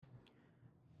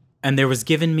And there was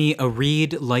given me a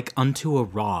reed like unto a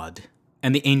rod,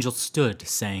 and the angel stood,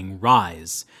 saying,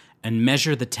 Rise, and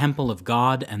measure the temple of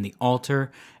God, and the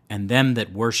altar, and them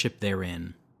that worship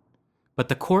therein. But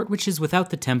the court which is without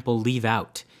the temple leave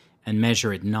out, and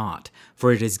measure it not,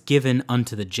 for it is given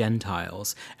unto the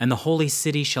Gentiles, and the holy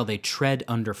city shall they tread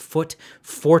under foot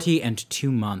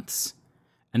 42 months.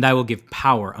 And I will give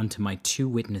power unto my 2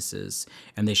 witnesses,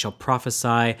 and they shall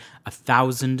prophesy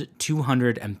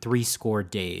 1,260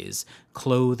 days,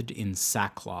 clothed in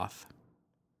sackcloth.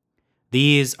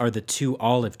 These are the 2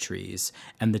 olive trees,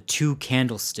 and the 2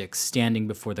 candlesticks standing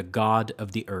before the God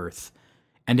of the earth.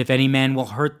 And if any man will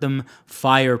hurt them,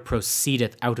 fire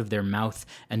proceedeth out of their mouth,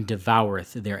 and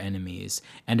devoureth their enemies.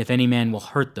 And if any man will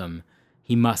hurt them,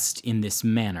 he must in this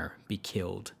manner be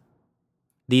killed.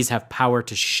 These have power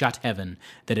to shut heaven,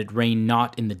 that it rain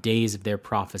not in the days of their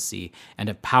prophecy, and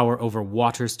have power over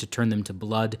waters to turn them to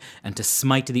blood, and to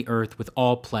smite the earth with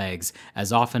all plagues,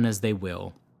 as often as they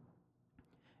will.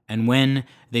 And when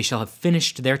they shall have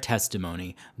finished their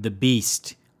testimony, the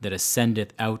beast that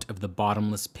ascendeth out of the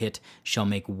bottomless pit shall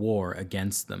make war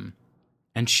against them,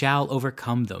 and shall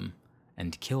overcome them,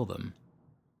 and kill them.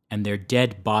 And their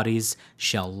dead bodies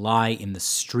shall lie in the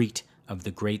street of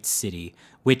the great city,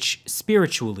 which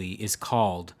spiritually is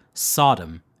called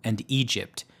Sodom and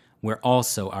Egypt, where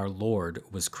also our Lord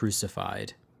was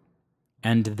crucified.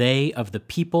 And they of the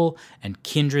people and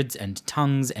kindreds and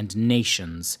tongues and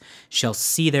nations shall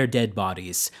see their dead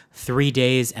bodies 3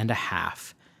 days and a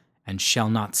half, and shall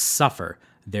not suffer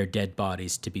their dead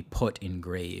bodies to be put in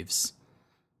graves.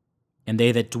 And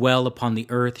they that dwell upon the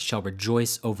earth shall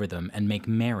rejoice over them, and make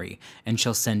merry, and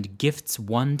shall send gifts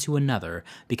one to another,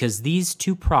 because these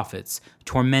 2 prophets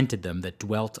tormented them that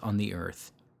dwelt on the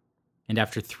earth. And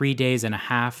after 3 days and a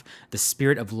half the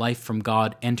Spirit of life from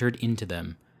God entered into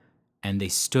them, and they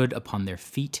stood upon their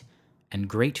feet, and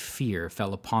great fear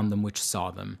fell upon them which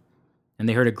saw them. And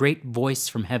they heard a great voice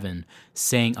from heaven,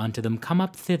 saying unto them, Come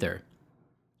up thither.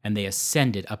 And they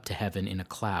ascended up to heaven in a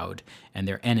cloud, and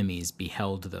their enemies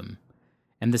beheld them.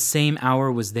 And the same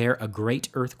hour was there a great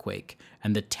earthquake,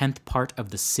 and the 10th part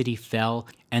of the city fell,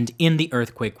 and in the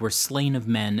earthquake were slain of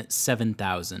men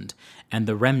 7,000, and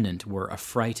the remnant were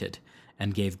affrighted,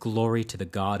 and gave glory to the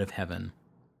God of heaven.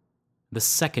 The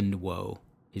 2nd woe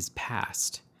is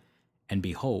past, and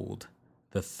behold,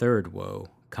 the 3rd woe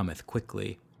cometh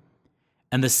quickly.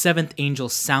 And the 7th angel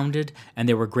sounded, and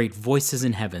there were great voices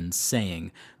in heaven,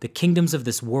 saying, The kingdoms of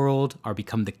this world are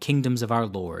become the kingdoms of our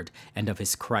Lord, and of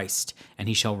his Christ, and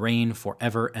he shall reign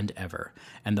forever and ever.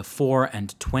 And the 24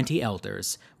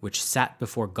 elders, which sat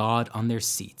before God on their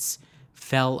seats,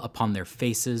 fell upon their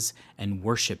faces, and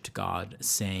worshipped God,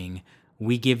 saying,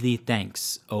 We give thee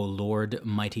thanks, O Lord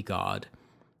mighty God,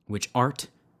 which art,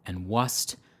 and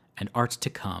wast, and art to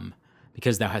come,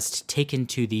 because thou hast taken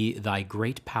to thee thy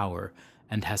great power,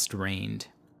 and hast reigned.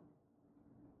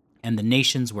 And the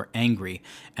nations were angry,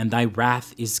 and thy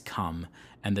wrath is come,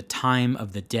 and the time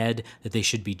of the dead that they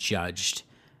should be judged.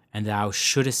 And thou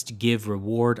shouldest give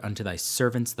reward unto thy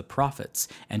servants the prophets,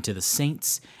 and to the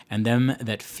saints, and them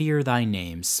that fear thy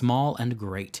name, small and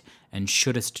great, and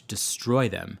shouldest destroy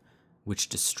them which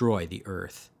destroy the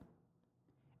earth.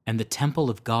 And the temple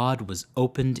of God was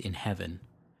opened in heaven,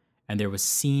 and there was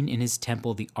seen in his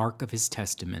temple the ark of his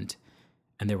testament,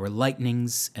 and there were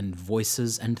lightnings, and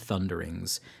voices, and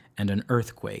thunderings, and an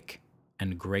earthquake,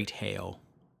 and great hail.